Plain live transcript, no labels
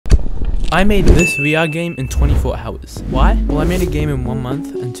I made this VR game in 24 hours. Why? Well, I made a game in 1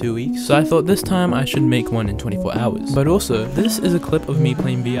 month and 2 weeks, so I thought this time I should make one in 24 hours. But also, this is a clip of me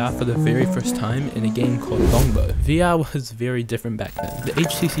playing VR for the very first time in a game called Longbow. VR was very different back then. The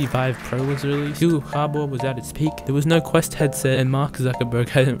HTC Vive Pro was released, Google Cardboard was at its peak, there was no Quest headset, and Mark Zuckerberg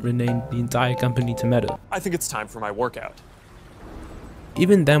hadn't renamed the entire company to Meta. I think it's time for my workout.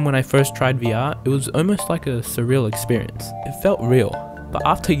 Even then, when I first tried VR, it was almost like a surreal experience. It felt real. But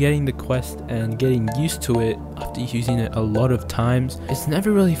after getting the Quest and getting used to it, after using it a lot of times, it's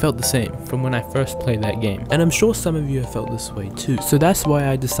never really felt the same from when I first played that game. And I'm sure some of you have felt this way too. So that's why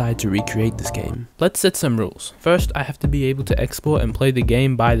I decided to recreate this game. Let's set some rules. First, I have to be able to export and play the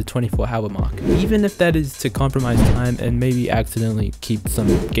game by the 24-hour mark. Even if that is to compromise time and maybe accidentally keep some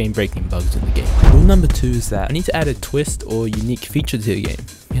game-breaking bugs in the game. Rule number 2 is that I need to add a twist or unique feature to the game.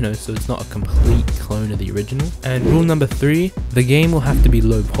 So it's not a complete clone of the original. And rule number 3, the game will have to be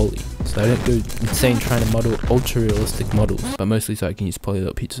low poly. So I don't go insane trying to model ultra realistic models, but mostly so I can use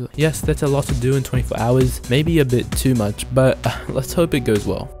Polydot-Pizza. Yes, that's a lot to do in 24 hours, maybe a bit too much, but let's hope it goes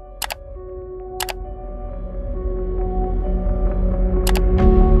well.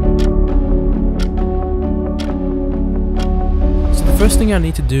 First thing I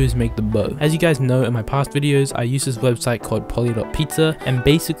need to do is make the bow. As you guys know, in my past videos, I use this website called Polydot-Pizza, and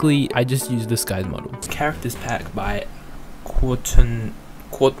basically I just use this guy's model. It's Characters Pack by Quaternius.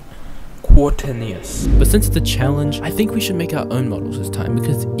 But since it's a challenge, I think we should make our own models this time,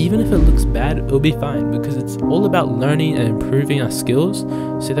 because even if it looks bad, it'll be fine, because it's all about learning and improving our skills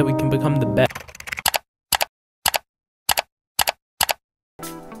so that we can become the best.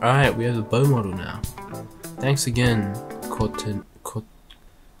 Alright, we have the bow model now. Thanks again,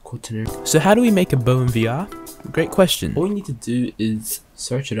 So how do we make a bow in VR? Great question. All we need to do is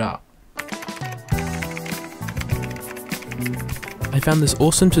search it up. I found this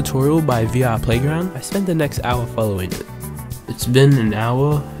awesome tutorial by VR Playground. I spent the next hour following it. It's been an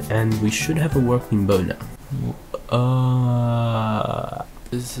hour and we should have a working bow now.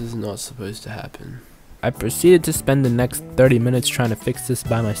 This is not supposed to happen. I proceeded to spend the next 30 minutes trying to fix this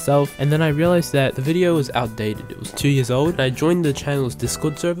by myself, and then I realized that the video was outdated. It was 2 years old. I joined the channel's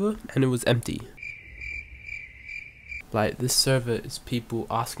Discord server and it was empty. Like, this server is people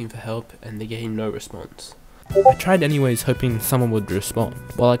asking for help and they're getting no response. I tried anyways, hoping someone would respond.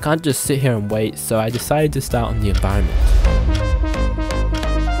 Well, I can't just sit here and wait, so I decided to start on the environment.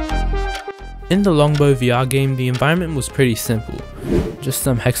 In the Longbow VR game, the environment was pretty simple. Just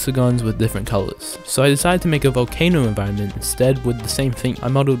some hexagons with different colors. So I decided to make a volcano environment instead with the same thing. I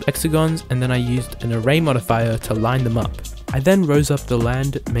modeled hexagons and then I used an array modifier to line them up. I then rose up the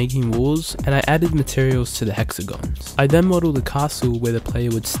land making walls and I added materials to the hexagons. I then modeled a castle where the player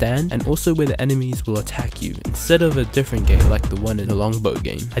would stand and also where the enemies will attack you instead of a different game like the one in the Longbow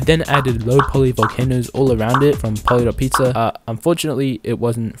game. I then added low poly volcanoes all around it from Polydot-Pizza. Unfortunately it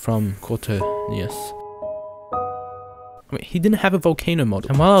wasn't from Quaternius. Wait, he didn't have a volcano model.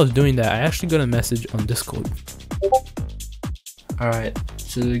 And while I was doing that, I actually got a message on Discord. Alright,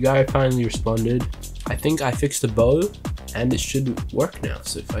 so the guy finally responded. I think I fixed the bow and it should work now.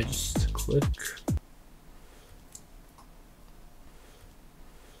 So if I just click.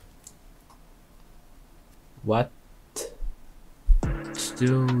 What?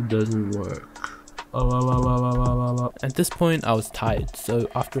 Still doesn't work. At this point, I was tired. So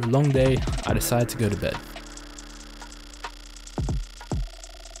after a long day, I decided to go to bed.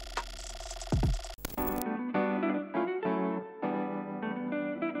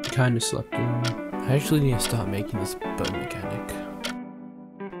 Kind of slept in. I actually need to start making this bow mechanic.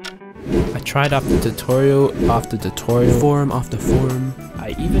 I tried after tutorial after tutorial, forum after forum.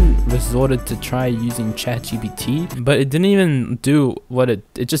 I even resorted to try using ChatGPT, but it didn't even do what it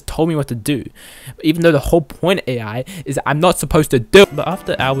just told me what to do. Even though the whole point of AI is I'm not supposed to do. But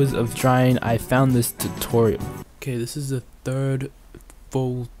after hours of trying, I found this tutorial. Okay, this is the third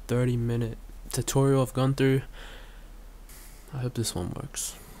full 30-minute tutorial I've gone through. I hope this one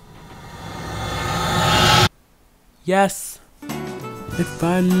works. Yes! It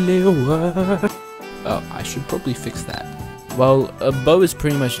finally worked! Oh, I should probably fix that. Well, a bow is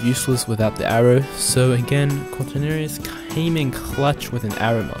pretty much useless without the arrow, so again, Quaternius came in clutch with an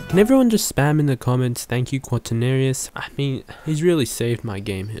arrow mod. Can everyone just spam in the comments, thank you Quaternius? I mean, he's really saved my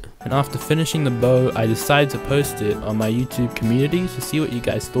game here. And after finishing the bow, I decided to post it on my YouTube community to see what you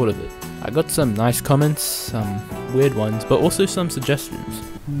guys thought of it. I got some nice comments, some weird ones, but also some suggestions.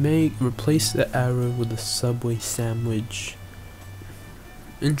 Replace the arrow with a Subway sandwich.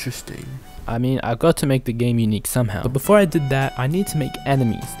 Interesting. I mean, I got to make the game unique somehow. But before I did that, I need to make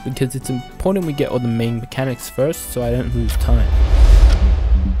enemies, because it's important we get all the main mechanics first so I don't lose time.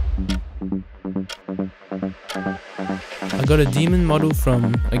 got a demon model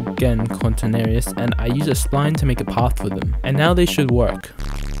from, again, Quantinarius, and I use a spline to make a path for them. And now they should work.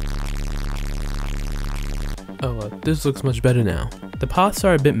 Oh, this looks much better now. The paths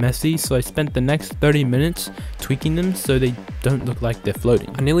are a bit messy, so I spent the next 30 minutes tweaking them so they don't look like they're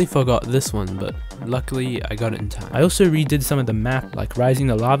floating. I nearly forgot this one, but luckily I got it in time. I also redid some of the map, like rising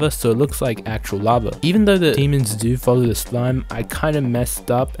the lava, so it looks like actual lava. Even though the demons do follow the slime, I kinda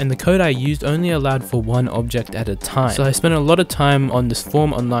messed up, and the code I used only allowed for one object at a time. So I spent a lot of time on this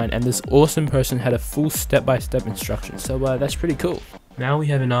forum online, and this awesome person had a full step-by-step instruction, so that's pretty cool. Now we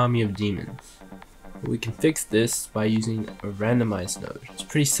have an army of demons. We can fix this by using a randomize node. It's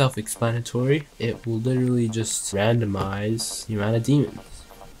pretty self-explanatory. It will literally just randomize the amount of demons.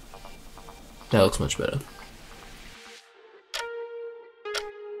 That looks much better.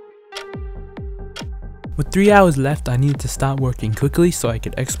 With 3 hours left, I needed to start working quickly so I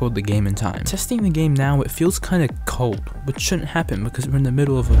could export the game in time. Testing the game now, it feels kinda cold, which shouldn't happen because we're in the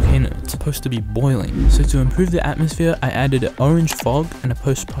middle of a volcano. It's supposed to be boiling. So to improve the atmosphere, I added an orange fog and a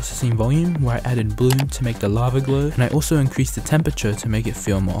post-processing volume where I added bloom to make the lava glow, and I also increased the temperature to make it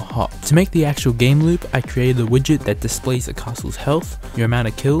feel more hot. To make the actual game loop, I created a widget that displays the castle's health, your amount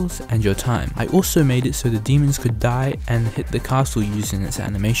of kills, and your time. I also made it so the demons could die and hit the castle using its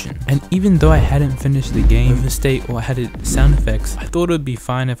animation. And even though I hadn't finished the game with a state or had it sound effects, I thought it would be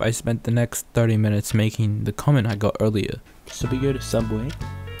fine if I spent the next 30 minutes making the comment I got earlier. So we go to Subway.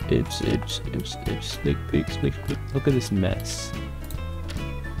 It's slick pig. Look at this mess.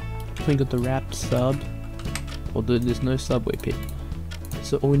 We got the wrapped sub, although there's no Subway pig.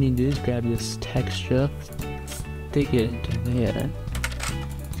 So all we need to do is grab this texture, stick it into there,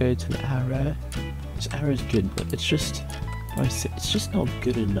 go to the arrow. This arrow is good, but it's just not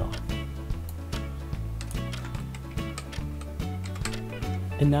good enough.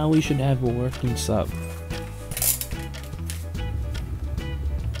 And now we should have a working sub.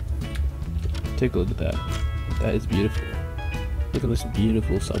 Take a look at that. That is beautiful. Look at this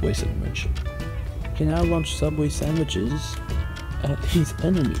beautiful Subway sandwich. You can now launch Subway sandwiches at these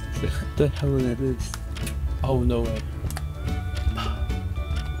enemies. What the hell is this? Oh, no way.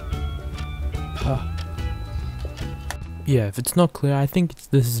 Yeah, if it's not clear, I think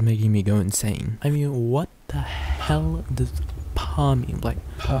this is making me go insane. I mean, what the hell does pa mean? Like,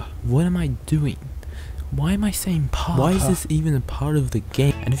 what am I doing? Why am I saying pa? Why is this even a part of the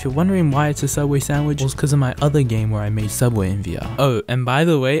game? And if you're wondering why it's a Subway sandwich, well, it's because of my other game where I made Subway in VR. Oh, and by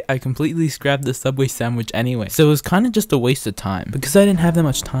the way, I completely scrapped the Subway sandwich anyway, so it was kind of just a waste of time. Because I didn't have that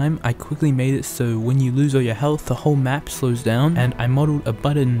much time, I quickly made it so when you lose all your health, the whole map slows down, and I modeled a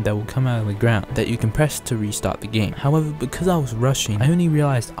button that will come out of the ground that you can press to restart the game. However, because I was rushing, I only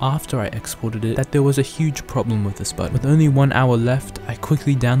realized after I exported it that there was a huge problem with this button. With only 1 hour left, I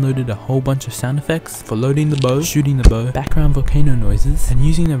quickly downloaded a whole bunch of sound effects for loading the bow, shooting the bow, background volcano noises, and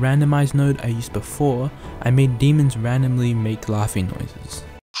using the randomized node I used before, I made demons randomly make laughing noises.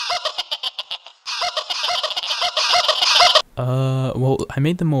 Well, I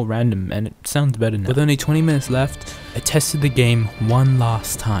made them all random and it sounds better now. With only 20 minutes left, I tested the game one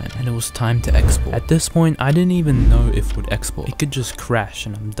last time and it was time to export. At this point, I didn't even know if it would export. It could just crash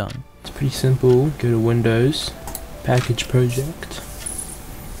and I'm done. It's pretty simple. Go to Windows, Package Project,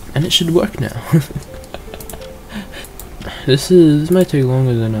 and it should work now. This might take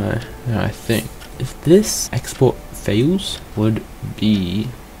longer than I think. If this export fails, would be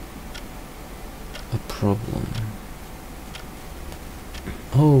a problem.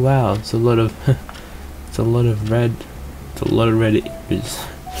 Oh wow, it's a lot of red. It's a lot of red images.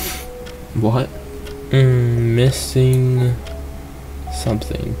 What? Missing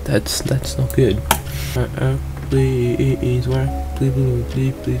something. That's not good. Please work.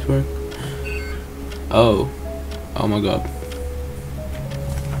 Please work. Oh my god.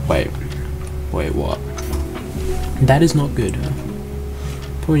 Wait, what? That is not good.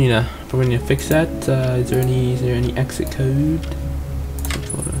 Probably need to fix that. Is there any exit code?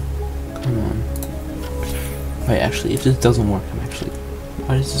 Come on. Wait, actually, if this doesn't work,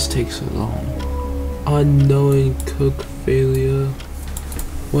 why does this take so long? Unknowing cook failure.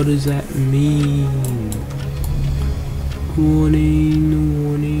 What does that mean? Warning,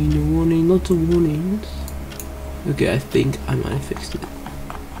 lots of warnings. Okay, I think I might have fixed it.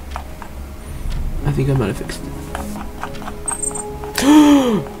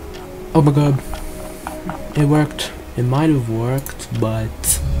 Oh my god. It worked. It might have worked,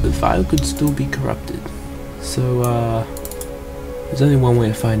 but the file could still be corrupted. So, there's only one way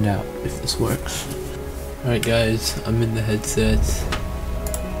to find out if this works. Alright guys, I'm in the headset.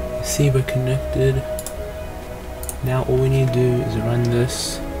 See, we're connected. Now all we need to do is run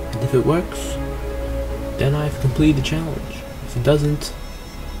this, and if it works, then I've completed the challenge. If it doesn't,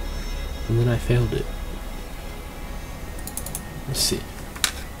 then I failed it. Let's see.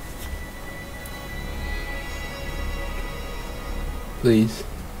 Please.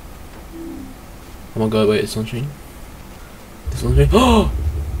 Oh my god, wait, it's launching. It's launching. Oh!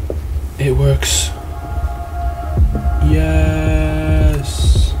 It works.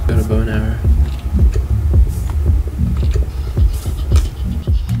 Yes! Got a bow and arrow.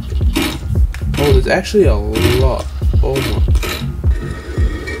 Oh, there's actually a lot. Oh my.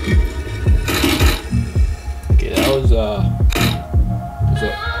 Okay, that was there's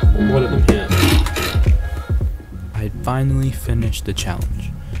a lot of them here. I finally finished the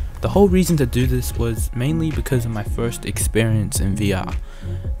challenge. The whole reason to do this was mainly because of my first experience in VR.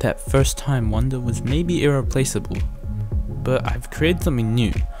 That first time wonder was maybe irreplaceable, but I've created something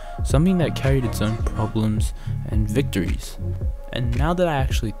new, something that carried its own problems and victories. And now that I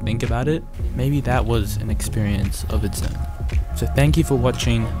actually think about it, maybe that was an experience of its own. So thank you for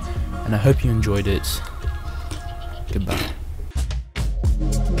watching, and I hope you enjoyed it. Goodbye.